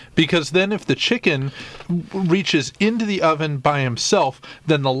Because then if the chicken reaches into the oven by himself,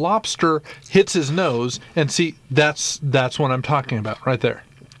 then the lobster hits his nose, and see, that's what I'm talking about right there.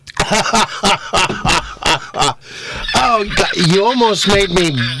 Oh, God, you almost made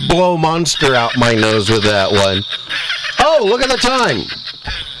me blow Monster out my nose with that one. Oh, look at the time.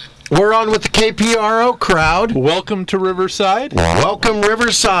 We're on with the KPRO crowd. Welcome to Riverside. Welcome,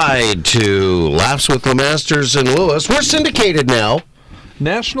 Riverside, to Laughs with LeMasters and Lewis. We're syndicated now.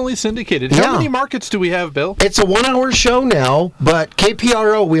 Nationally syndicated. How many markets do we have, Bill? It's a 1-hour show now, but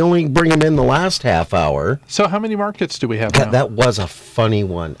KPRO, we only bring them in the last half hour. So how many markets do we have now? That was a funny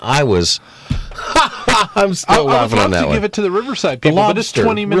one. I'm still laughing on that one. I would love to give it to the Riverside people, Lobster, but it's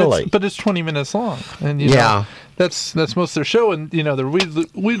 20 minutes. really. But it's 20 minutes long, and you know, that's most of their show. And you know,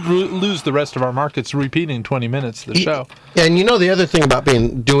 we'd lose the rest of our markets repeating 20 minutes of the show. And you know the other thing about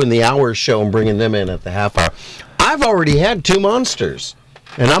doing the hour show and bringing them in at the half hour, I've already had 2 monsters.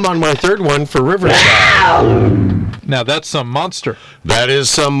 And I'm on my 3rd one for Riverside. Now that's some monster. That is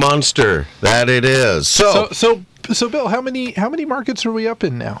some monster. That it is. So Bill, how many markets are we up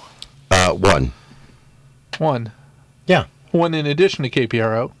in now? 1. 1. Yeah. 1 in addition to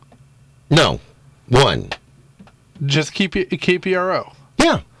KPRO. No. 1. Just KPRO.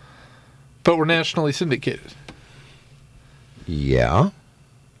 Yeah. But we're nationally syndicated. Yeah.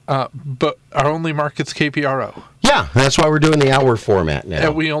 But our only market's KPRO. Yeah, that's why we're doing the hour format now.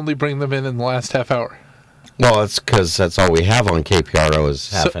 And we only bring them in the last half hour. Well, it's because that's all we have on KPRO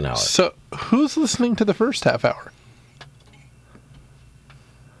is half an hour. So who's listening to the first half hour?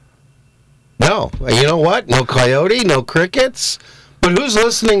 No. You know what? No coyote, no crickets. But who's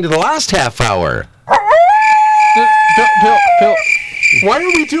listening to the last half hour? Bill, why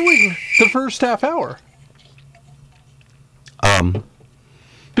are we doing the first half hour?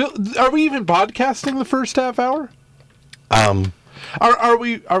 Bill, are we even podcasting the first half hour? Are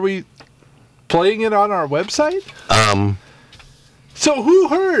we playing it on our website? So who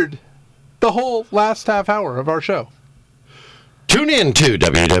heard the whole last half hour of our show? Tune in to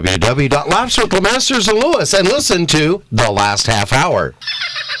www.laughswithlemastersandlewis and listen to the last half hour.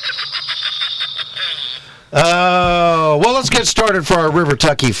 Well, let's get started for our River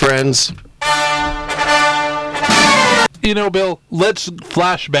Tucky friends. You know, Bill, let's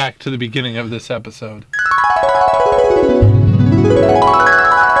flash back to the beginning of this episode.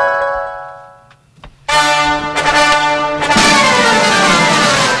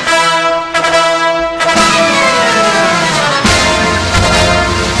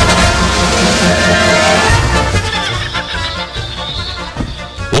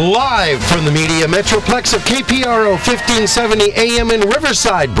 Live from the Media Metroplex of KPRO 1570 AM in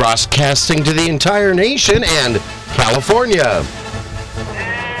Riverside, broadcasting to the entire nation and California.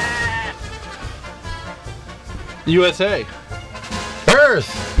 USA. Earth.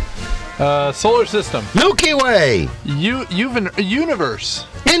 Solar system. Milky Way. Universe.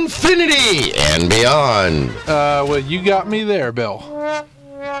 Infinity and beyond. Well, you got me there, Bill.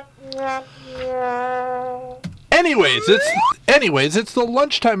 Anyways, it's the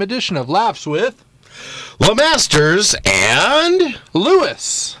lunchtime edition of Laughs with LeMasters and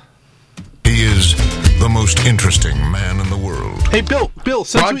Lewis. He is the most interesting man in the world. Hey, Bill,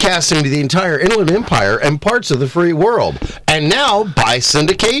 broadcasting to the entire Inland Empire and parts of the free world, and now by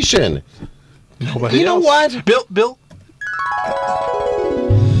syndication. Nobody you else. know what, Bill?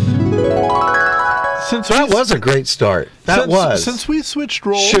 That was a great start. Since we switched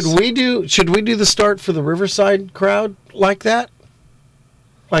roles. Should we do the start for the Riverside crowd like that?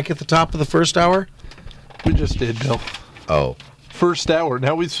 Like at the top of the first hour? We just did, Bill. Oh. First hour.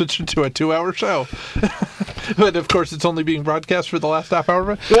 Now we switched to a 2-hour show. But of course it's only being broadcast for the last half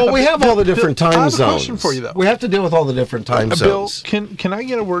hour. Well, we have all the different time zones. I have a question for you though. We have to deal with all the different time zones. Bill, can I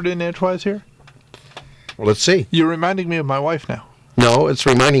get a word in edgewise here? Well, let's see. You're reminding me of my wife now. No, it's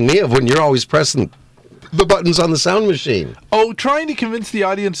reminding me of when you're always pressing the buttons on the sound machine. Oh, trying to convince the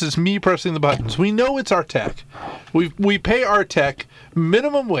audience is me pressing the buttons. We know it's our tech. We pay our tech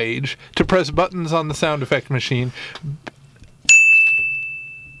minimum wage to press buttons on the sound effect machine.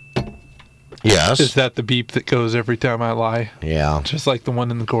 Yes. Is that the beep that goes every time I lie? Yeah. Just like the one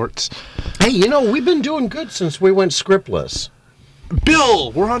in the courts. Hey, we've been doing good since we went scriptless.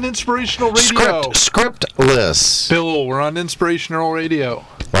 Bill, we're on inspirational radio. Scriptless. Bill, we're on inspirational radio.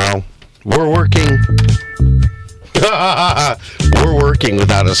 Well, we're working. We're working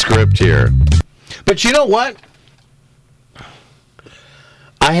without a script here. But you know what?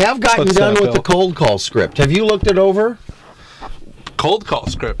 I have gotten done with the cold call script. Have you looked it over? Cold call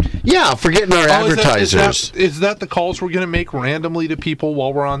script? Yeah, for getting our advertisers. Is that the calls we're going to make randomly to people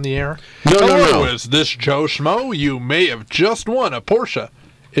while we're on the air? No. Is this Joe Schmo? You may have just won a Porsche.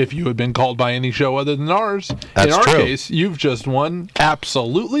 if you had been called by any show other than ours. That's in our true. case, you've just won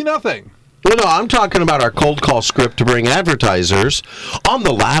absolutely nothing. Well, no, I'm talking about our cold call script to bring advertisers on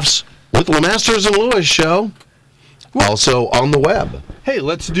the Laughs with LeMasters and Lewis show, also on the web. Hey,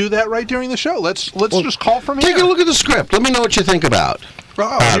 let's do that right during the show. Let's just call from here. Take a look at the script. Let me know what you think about. Oh,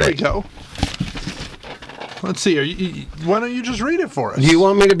 about here we it. go. Let's see. Why don't you just read it for us? Do you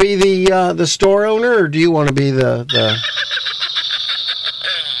want me to be the store owner, or do you want to be the?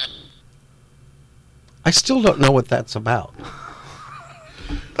 I still don't know what that's about.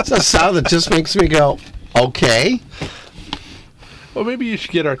 It's a sound that just makes me go, okay. Well, maybe you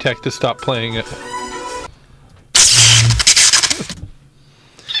should get our tech to stop playing it.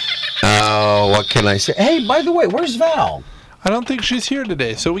 Oh, what can I say? Hey, by the way, where's Val? I don't think she's here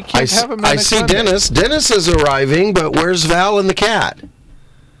today, so we can't have a I Manic see Monday. Dennis. Dennis is arriving, but where's Val and the cat?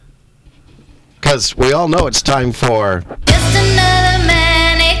 Because we all know it's time for... Just another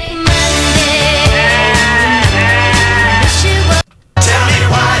manic Monday. Wish you were. Tell me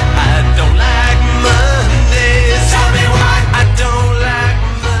why I don't like Mondays. Tell me why I don't like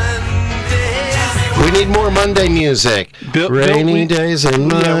Mondays. We need more Monday music. Rainy days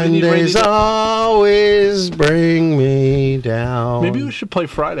and Yeah, we need rainy Mondays days. always bring me down. Maybe we should play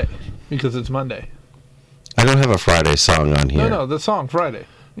Friday because it's Monday. I don't have a Friday song on here. No, the song Friday.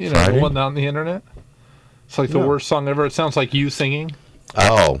 You know, Friday? the one on the internet. It's like the No. worst song ever. It sounds like you singing.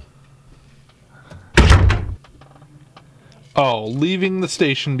 Oh. Oh, leaving the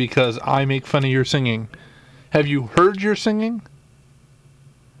station because I make fun of your singing. Have you heard your singing?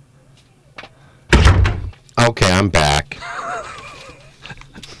 Okay, I'm back.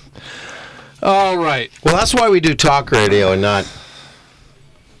 All right. Well, that's why we do talk radio and not...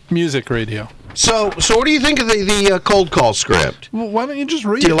 Music radio. So what do you think of the cold call script? Well, why don't you just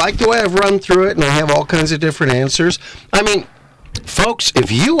read Do you it? like the way I've run through it and I have all kinds of different answers? I mean, folks,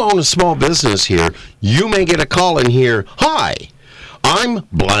 if you own a small business here, you may get a call in here. Hi, I'm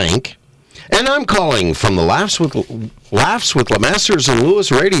blank, and I'm calling from the Laughs with LeMasters and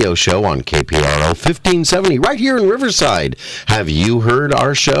Lewis radio show on KPRO 1570 right here in Riverside. Have you heard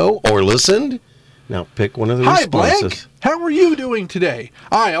our show or listened? Now pick one of the Hi, responses. Blank. How are you doing today?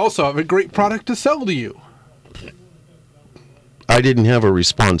 I also have a great product to sell to you. I didn't have a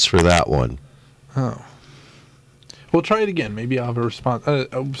response for that one. We'll try it again. Maybe I'll have a response.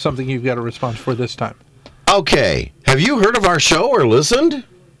 Something you've got a response for this time. Okay, have you heard of our show or listened?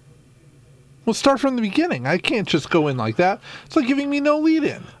 We'll start from the beginning. I can't just go in like that. It's like giving me no lead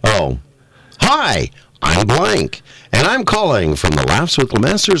in. Oh. Hi, I'm blank, and I'm calling from the Laughs with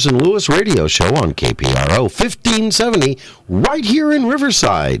LeMasters and Lewis radio show on KPRO 1570 right here in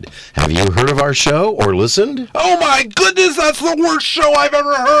Riverside. Have you heard of our show or listened? Oh my goodness, that's the worst show I've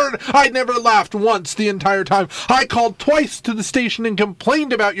ever heard. I never laughed once the entire time. I called twice to the station and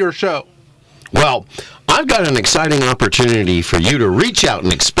complained about your show. Well, I've got an exciting opportunity for you to reach out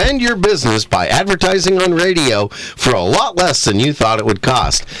and expand your business by advertising on radio for a lot less than you thought it would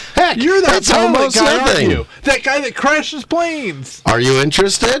cost. Heck, You're that that's pilot almost guy, aren't nothing. you? That guy that crashes planes. Are you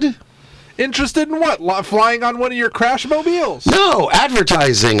interested? Interested in what? Flying on one of your crash mobiles? No,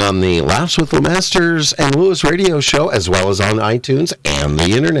 advertising on the Laughs with LeMasters and Lewis radio show, as well as on iTunes and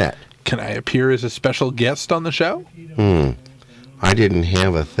the internet. Can I appear as a special guest on the show? I didn't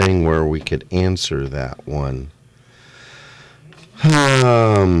have a thing where we could answer that one.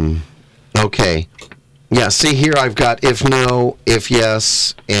 Okay. Yeah, see here I've got if no, if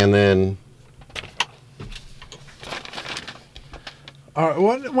yes, and then... All right,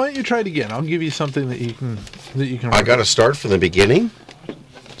 why don't you try it again? I'll give you something that you can I got to start from the beginning?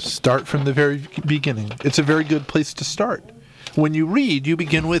 start from the very beginning. It's a very good place to start. When you read, you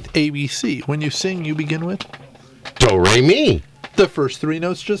begin with ABC. When you sing, you begin with Do, re, mi. the first three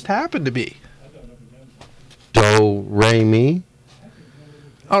notes just happen to be. Do, re, mi.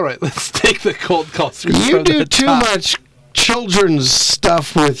 All right, let's take the cold call script You from do the too top. much children's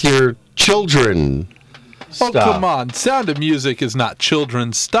stuff with your children Oh, stuff. come on. Sound of Music is not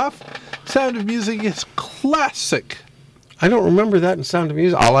children's stuff. Sound of Music is classic. I don't remember that in Sound of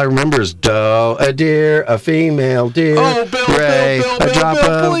Music. All I remember is doe, a deer, a female deer, Oh, Bill, ray, Bill, a Bill, drop Bill,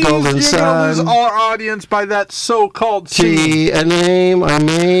 of please. golden You're going to lose sun, our audience by that so-called singing. T, a name I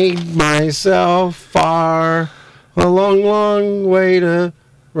made myself far, a long, long way to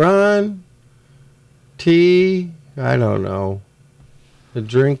run. T, I don't know, a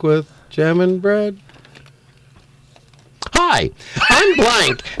drink with jam and bread. Hi, I'm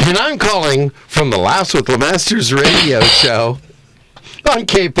blank, and I'm calling from the Laughs with LeMasters radio show on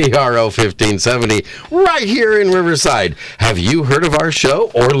KPRO 1570, right here in Riverside. Have you heard of our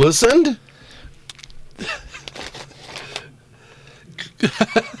show or listened?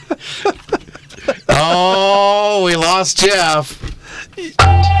 Oh, we lost Jeff.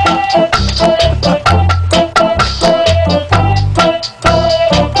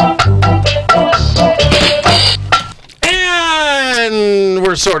 And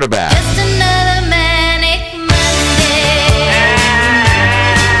we're sort of back. Just another manic Monday.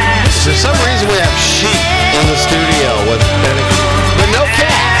 For some reason, we have sheep in the studio with but no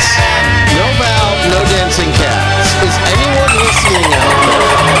cats. No Val, no dancing cats. Is anyone listening at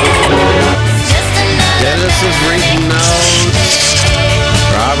home? Just another Dennis is reading notes.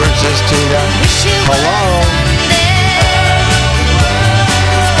 Roberts is tuned up. Hello.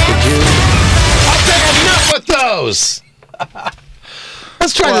 Could you? Okay, enough with those.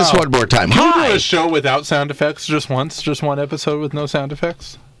 Let's try this Wow. one more time. Can we do Hi. a show without sound effects just once? Just one episode with no sound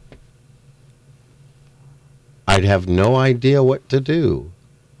effects? I'd have no idea what to do.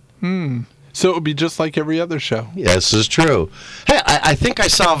 So it would be just like every other show. Yes, is true. Hey, I think I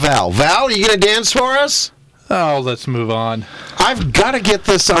saw Val. Val, are you going to dance for us? Oh, let's move on. I've got to get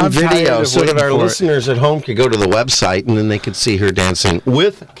this on I'm tired video of so that waiting our for it. listeners at home could go to the website and then they could see her dancing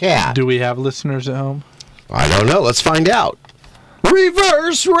with Cat. Do we have listeners at home? I don't know. Let's find out.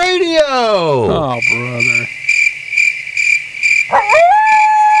 Reverse radio. Oh, brother.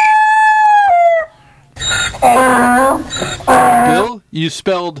 Bill, you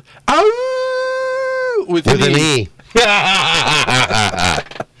spelled "ow" with With an E. E.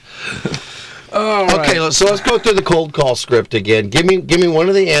 All right. Okay, so let's go through the cold call script again. Give me one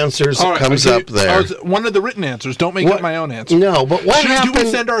of the answers All that right, comes okay. up there. One of the written answers. Don't make What- up my own answer. No, but what Do happened? we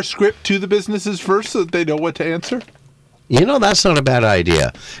send our script to the businesses first so that they know what to answer? You know, that's not a bad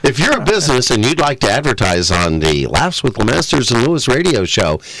idea. If you're a business and you'd like to advertise on the Laughs with LeMasters and Lewis radio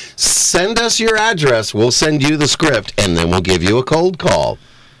show, send us your address. We'll send you the script, and then we'll give you a cold call.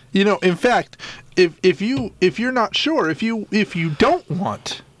 You know, in fact, if you're not sure, if you don't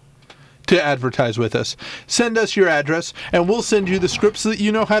want to advertise with us, send us your address, and we'll send you the script so that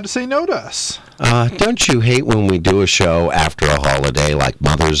you know how to say no to us. Don't you hate when we do a show after a holiday like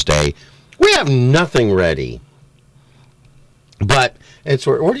Mother's Day? We have nothing ready. But it's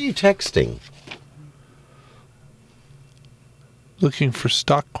what are you texting? Looking for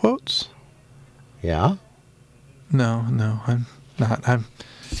stock quotes? Yeah. No, I'm not. I'm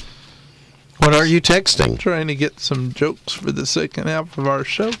What are you texting? trying to get some jokes for the second half of our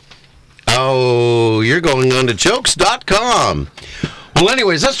show. Oh, you're going on to jokes.com. Well,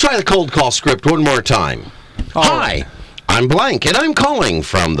 anyways, let's try the cold call script one more time. Hi, I'm Blank, and I'm calling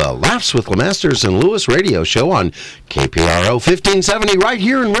from the Laughs with LeMasters and Lewis radio show on KPRO 1570 right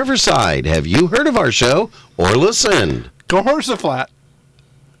here in Riverside. Have you heard of our show or listened? Go Horseflat.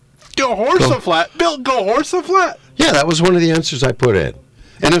 Go Horseflat. Bill, go Horseflat. Yeah, that was one of the answers I put in.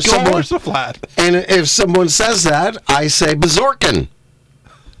 And if Go someone Horseflat. and if someone says that, I say Bazorkin.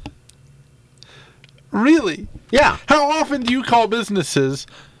 Really? Yeah. How often do you call businesses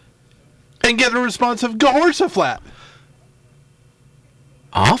and get a response of go Horseflat?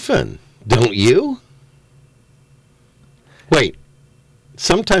 Often, don't you? Wait.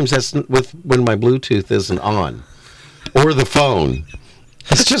 Sometimes that's with when my Bluetooth isn't on, or the phone.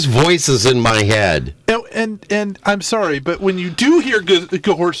 It's just voices in my head. And I'm sorry, but when you do hear go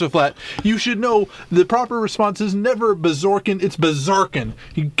Horseflat, you should know the proper response is never Bazorkin, it's Bazarkin.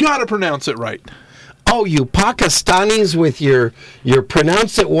 You gotta pronounce it right. Oh, you Pakistanis with your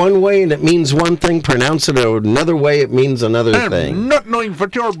pronounce it one way and it means one thing, pronounce it another way, it means another thing. I'm not knowing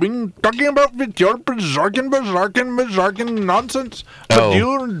what you're being talking about with your Bazarkin nonsense. But Oh.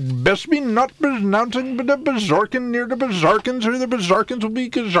 you best be not pronouncing the Bazarkin near the Bazarkins, or the Bazarkins will be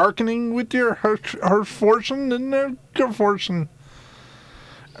Gazarkining with your her fortune and their fortune.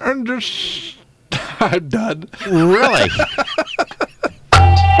 And just I'm done. Really?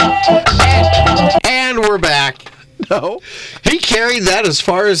 And we're back. No, He carried that as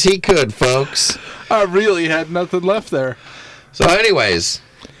far as he could, folks. I really had nothing left there. So anyways,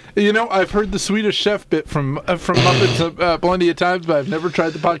 You know, I've heard the Swedish Chef bit from Muppets plenty of times, but I've never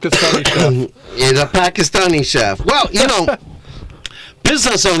tried the Pakistani Chef. he's a Pakistani chef. Well, you know,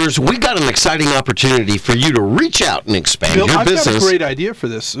 business owners, we got an exciting opportunity for you to reach out and expand Bill, your I've business. got a great idea for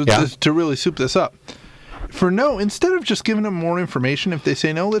this, Yeah? to really soup this up. For no, instead of just giving them more information, if they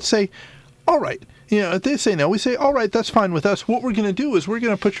say no, let's say, all right. You know, if they say no, we say, all right, that's fine with us. What we're going to do is we're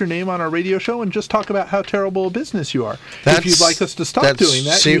going to put your name on our radio show and just talk about how terrible a business you are. If you'd like us to stop doing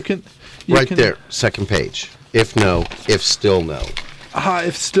that, see, you can. right there, second page. If no, if still no.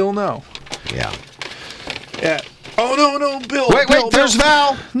 If still no. Yeah. Yeah. Oh, no, Bill. Wait, Bill, there's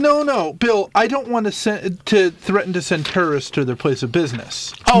Bill. Val. No, Bill. I don't want to threaten to send terrorists to their place of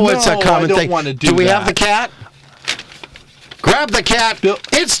business. Oh, no, it's a common I don't thing. want to do we that. have the cat? Grab grab the cat. Bill.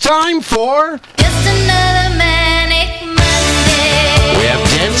 It's time for... Just another manic Monday. We have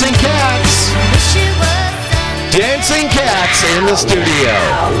dancing cats. Wish it was Sunday. Dancing cats in the studio.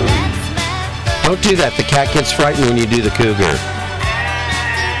 That's my Don't do that. The cat gets frightened when you do the cougar.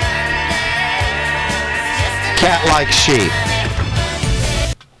 Cat likes sheep.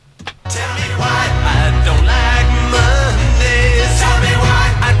 Tell me why I don't like Mondays. Tell me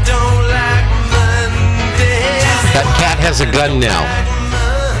why I don't like Mondays. That cat has a gun now.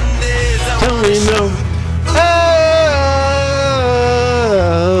 Mondays. Tell me no.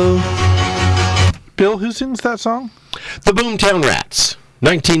 Oh. Bill, who sings that song? The Boomtown Rats,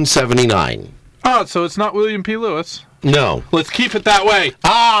 1979. Oh, so it's not William P. Lewis. No. Let's keep it that way.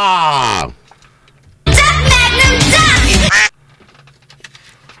 Ah!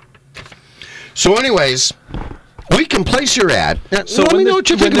 So anyways, we can place your ad. So let me know what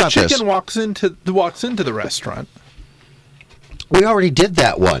you think when about the this. chicken walks into the restaurant. We already did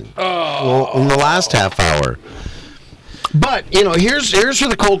that one. Well, in the last half hour. But, here's for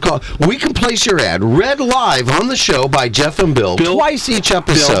the cold call. We can place your ad read live on the show by Jeff and Bill twice each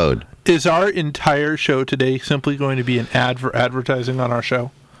episode. Bill, is our entire show today simply going to be an ad for advertising on our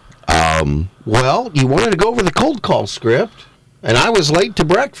show? Well, you wanted to go over the cold call script, and I was late to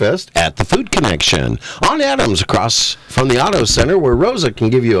breakfast at the Food Connection on Adams across from the Auto Center where Rosa can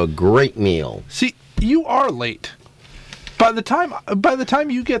give you a great meal. See, you are late. By the time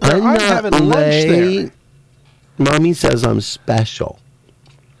you get there, I'm not having lunch late. there. Mommy says I'm special.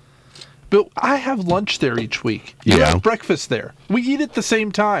 But I have lunch there each week. You Yeah. have breakfast there. We eat at the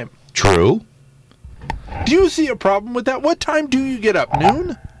same time. True. Do you see a problem with that? What time do you get up?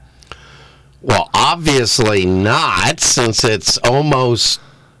 Noon? Well, obviously not, since it's almost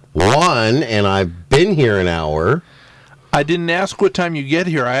 1 and I've been here an hour. I didn't ask what time you get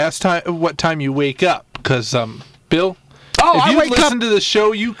here. I asked what time you wake up. Because, Bill, if I you wake listen up to the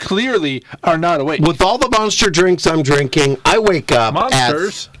show, you clearly are not awake. with all the monster drinks I'm drinking. I wake up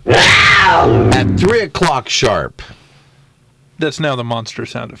Monsters? at 3 o'clock sharp. That's now the monster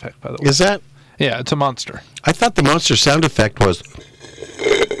sound effect, by the way. Is that? Yeah, it's a monster. I thought the monster sound effect was...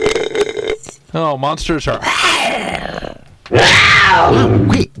 Oh, monsters are...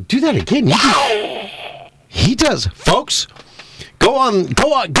 Wait, do that again. He does. Folks, go to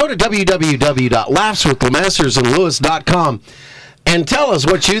www.laughswithlemastersandlewis.com and tell us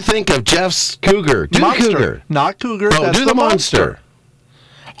what you think of Jeff's cougar. Do monster. the cougar. Not cougar. No, That's do the monster.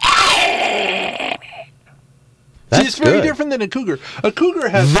 See, That's it's very good. different than a cougar. A cougar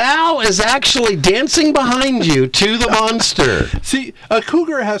has... Val is actually dancing behind you to the monster. See, a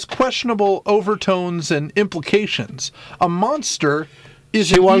cougar has questionable overtones and implications. A monster is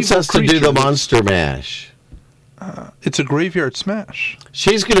She an wants evil us to do the creature. monster mash. It's a graveyard smash.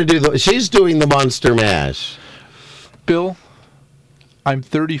 She's doing the monster mash. Bill, I'm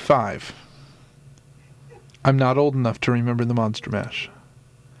 35. I'm not old enough to remember the monster mash.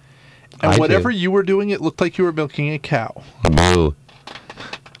 And I whatever do. you were doing, it looked like you were milking a cow. Boo.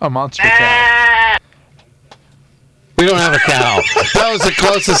 A monster cow. We don't have a cow. That was the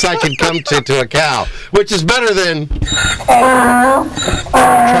closest I could come to a cow, which is better than...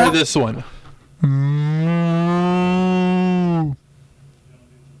 Try this one.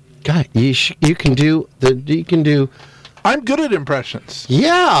 God, you can do... I'm good at impressions.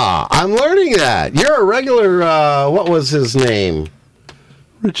 Yeah, I'm learning that. You're a regular, what was his name?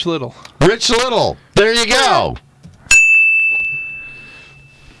 Rich Little. Rich Little. There you go.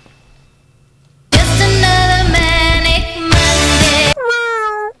 Just another manic Monday.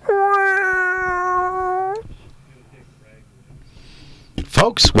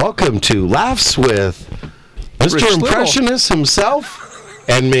 Folks, welcome to Laughs with Mr. Rich Little. Impressionist himself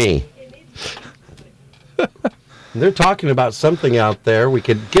and me. They're talking about something out there. We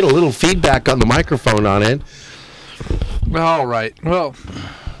could get a little feedback on the microphone on it. All right. Well,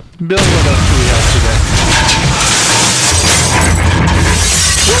 Bill, what else do we have today?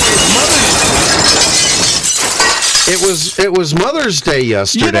 It was Mother's Day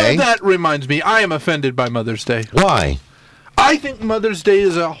yesterday. You know, that reminds me. I am offended by Mother's Day. Why? I think Mother's Day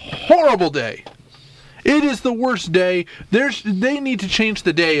is a horrible day. It is the worst day. They need to change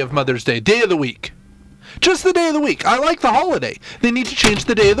the day of Mother's Day. Day of the week. Just the day of the week. I like the holiday. They need to change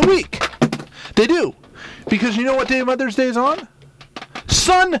the day of the week. They do. Because you know what day Mother's Day is on?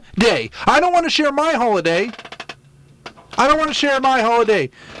 Sunday. I don't want to share my holiday. I don't want to share my holiday.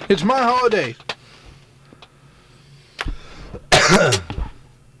 It's my holiday.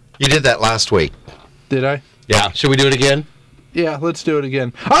 You did that last week. Did I? Yeah. Should we do it again? Yeah, let's do it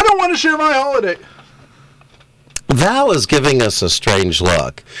again. I don't want to share my holiday. Val is giving us a strange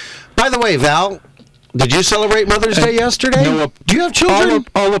look. By the way, Val, Did you celebrate Mother's Day yesterday? No, Do you have children?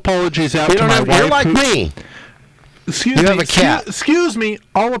 All apologies out You to don't my have, wife. you're like who- me. Excuse You me. have a cat. Excuse me.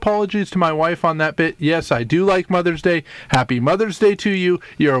 All apologies to my wife on that bit. Yes, I do like Mother's Day. Happy Mother's Day to you.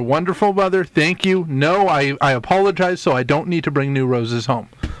 You're a wonderful mother. Thank you. No, I apologize, so I don't need to bring new roses home.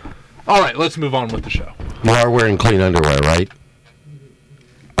 All right, let's move on with the show. You are wearing clean underwear, right?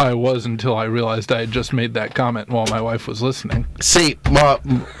 I was until I realized I had just made that comment while my wife was listening. See,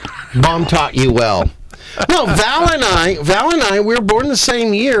 Mom taught you well. No, Val and I, we were born the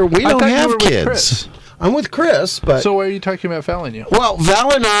same year. We I don't thought you have were with kids. Chris. I'm with Chris, but So why are you talking about fouling you? well,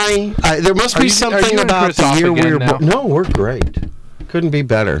 Val and I there must Are be you something and about Chris the off year we again were now? born. No, we're great. Couldn't be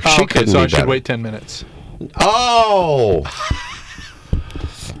better. She Okay, couldn't so be I should better. wait 10 minutes. Oh,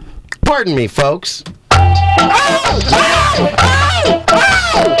 pardon me, folks.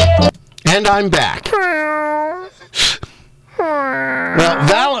 And I'm back. Well,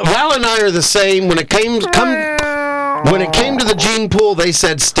 Val and I are the same. When it came to the gene pool, they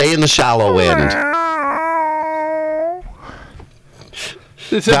said stay in the shallow end.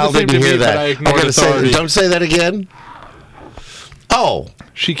 It said Val the same didn't to hear me, that. but I I ignored gotta authority. say, don't say that again. Oh,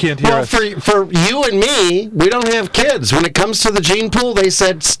 She can't hear well, us. for you and me, we don't have kids. When it comes to the gene pool, they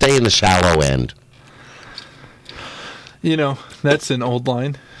said stay in the shallow end. You know, that's an old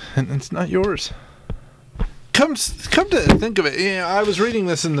line, and it's not yours. Come to think of it, I was reading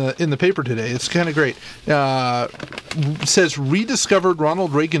this in the paper today. It's kind of great. It says rediscovered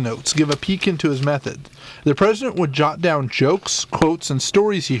Ronald Reagan notes give a peek into his method. The president would jot down jokes, quotes, and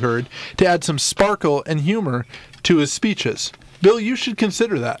stories he heard to add some sparkle and humor to his speeches. Bill, you should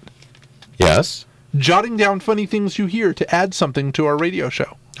consider that. Yes? Jotting down funny things you hear to add something to our radio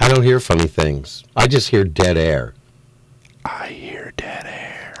show. I don't hear funny things. I just hear dead air. I hear dead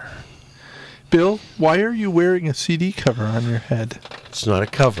air. Bill, why are you wearing a CD cover on your head? It's not a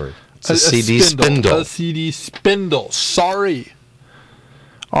cover. It's a CD spindle. A CD spindle. Sorry.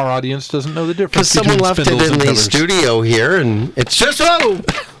 Our audience doesn't know the Because difference someone between left it spindles in and the covers. studio here, and it's just,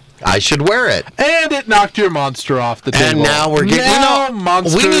 I should wear it. And it knocked your monster off the table. And now we're getting, Now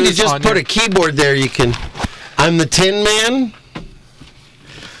Monster we need to is just on put your- a keyboard there. You can, I'm the Tin Man.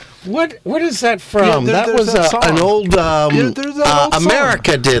 What is that from? Yeah, that there's was that song. an old, Yeah, there's that old song.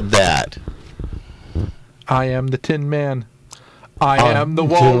 America did that. I am the Tin Man. I am the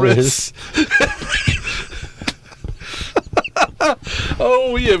Walrus.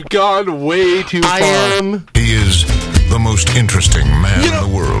 Oh, we have gone way too far. I am. He is the most interesting man in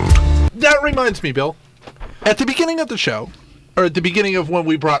the world. That reminds me, Bill. At the beginning of the show, or at the beginning of when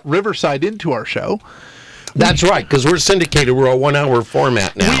we brought Riverside into our show, That's right, because we're syndicated. We're a 1 hour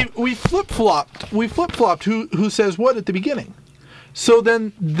format now. we flip-flopped. We flip-flopped who says what at the beginning. So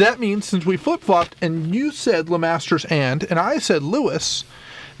then that means since we flip-flopped and you said Lemasters and I said Lewis,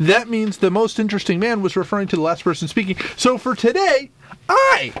 that means the most interesting man was referring to the last person speaking. So for today,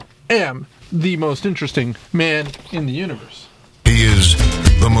 I am the most interesting man in the universe. He is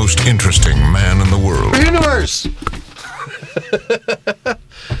the most interesting man in the world. Universe.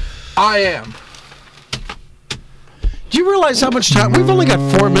 I am. Do you realize how much time? We've only got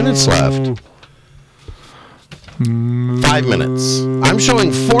 4 minutes left. 5 minutes. I'm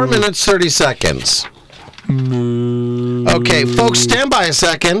showing 4 minutes, 30 seconds. Okay, folks, stand by a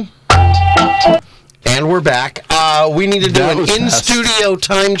second. And we're back. We need to do That an was fast. in-studio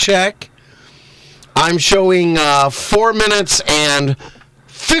time check. I'm showing 4 minutes and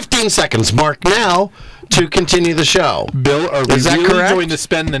 15 seconds. Mark now to continue the show. Bill, are we Is that really correct? going to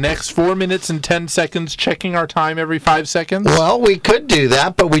spend the next 4 minutes and 10 seconds checking our time every 5 seconds? Well, we could do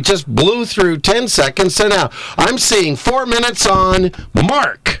that, but we just blew through 10 seconds. So now I'm seeing 4 minutes on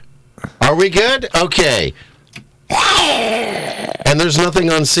Mark. Are we good? Okay. And there's nothing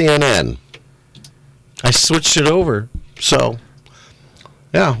on CNN. I switched it over. So,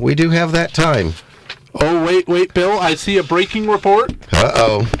 yeah, we do have that time. Oh, wait, Bill, I see a breaking report.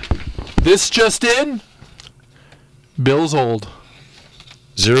 Uh-oh. This just in. Bill's old.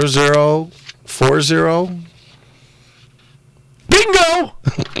 0040 Bingo!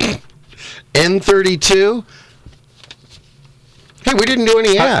 N32. Hey, we didn't do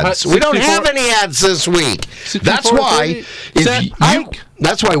any ads. We don't 64 have any ads this week. 64, That's why 30.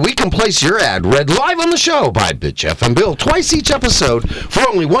 that's why we can place your ad read live on the show by Bitch Jeff and Bill twice each episode for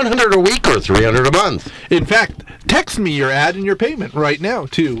only $100 a week or $300 a month. In fact, text me your ad and your payment right now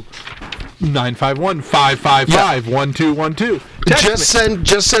to 951-555-1212.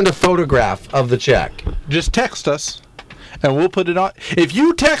 Just send a photograph of the check. Just text us, and we'll put it on. If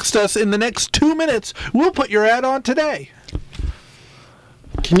you text us in the next 2 minutes, we'll put your ad on today.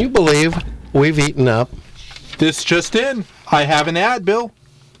 Can you believe we've eaten up? This just in. I have an ad, Bill.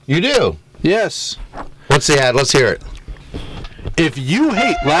 You do. Yes. What's the ad? Let's hear it. If you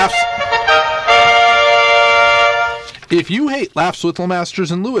hate laughs with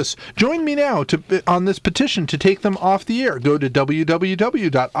Lemasters and Lewis, join me now on this petition to take them off the air. Go to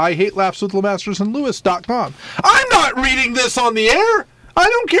www.IHateLaughsWithLemastersandLewis.com. I'm not reading this on the air. I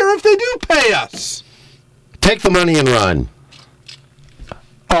don't care if they do pay us. Take the money and run.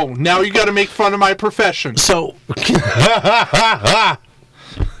 Oh, now you got to make fun of my profession. So,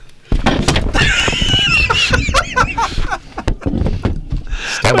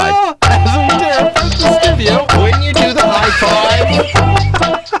 stand by. Well, as we tear apart the studio, When you do the high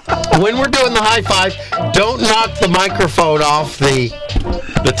five, when we're doing the high five, don't knock the microphone off the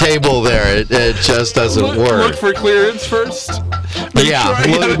table there. It just doesn't look work. for clearance first. Make sure I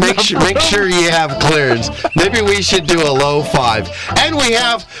got Look, make enough sure you have clearance. Maybe we should do a low five. And we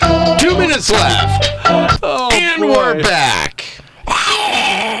have 2 minutes left. Oh, And boy. we're back.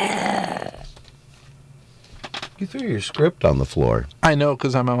 You threw your script on the floor. I know,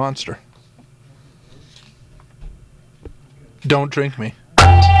 because I'm a monster. Don't drink me.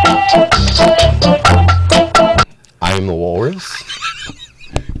 I am the walrus.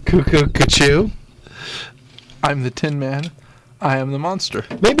 Cuckoo, Cachoo. I'm the Tin Man. I am the monster.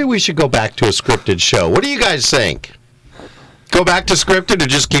 Maybe we should go back to a scripted show. What do you guys think? Go back to scripted or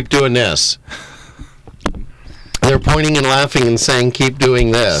just keep doing this? They're pointing and laughing and saying, keep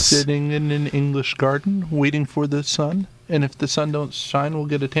doing this. Sitting in an English garden, waiting for the sun. And if the sun don't shine, we'll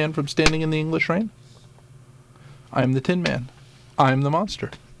get a tan from standing in the English rain. I'm the Tin Man. I'm the monster.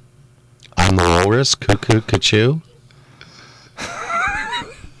 I'm the walrus, Cuckoo, Cachoo.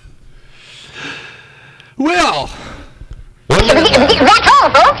 Well,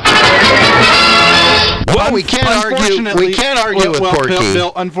 Well, we can't argue. We can't argue with Porky.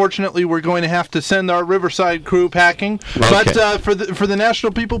 Bill, unfortunately, we're going to have to send our Riverside crew packing. Okay. But for the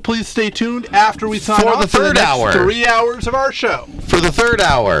national people, please stay tuned after we sign For off the third next hour. 3 hours of our show. For the third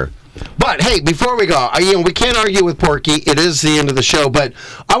hour. But hey, before we go, we can't argue with Porky. It is the end of the show, but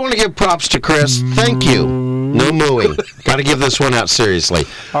I want to give props to Chris. Thank you. No mooing. Got to give this one out seriously.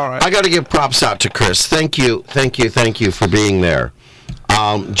 All right. I got to give props out to Chris. Thank you for being there.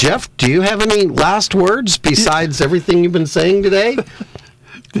 Jeff, do you have any last words besides everything you've been saying today?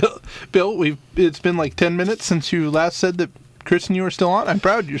 Bill, it's been like 10 minutes since you last said that Chris and you are still on. I'm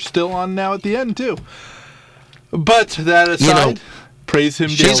proud you're still on now at the end, too. But that aside, praise him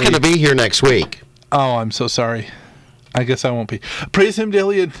daily. She's going to be here next week. Oh, I'm so sorry. I guess I won't be. Praise him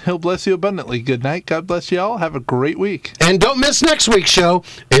daily and he'll bless you abundantly. Good night. God bless you all. Have a great week. And don't miss next week's show.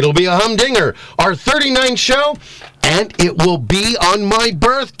 It'll be a humdinger. Our 39th show, and it will be on my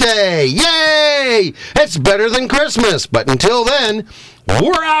birthday. Yay! It's better than Christmas. But until then,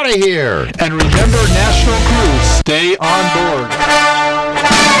 we're out of here. And remember, National Crew, stay on board.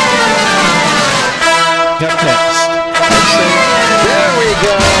 Up next. There we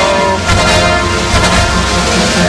go.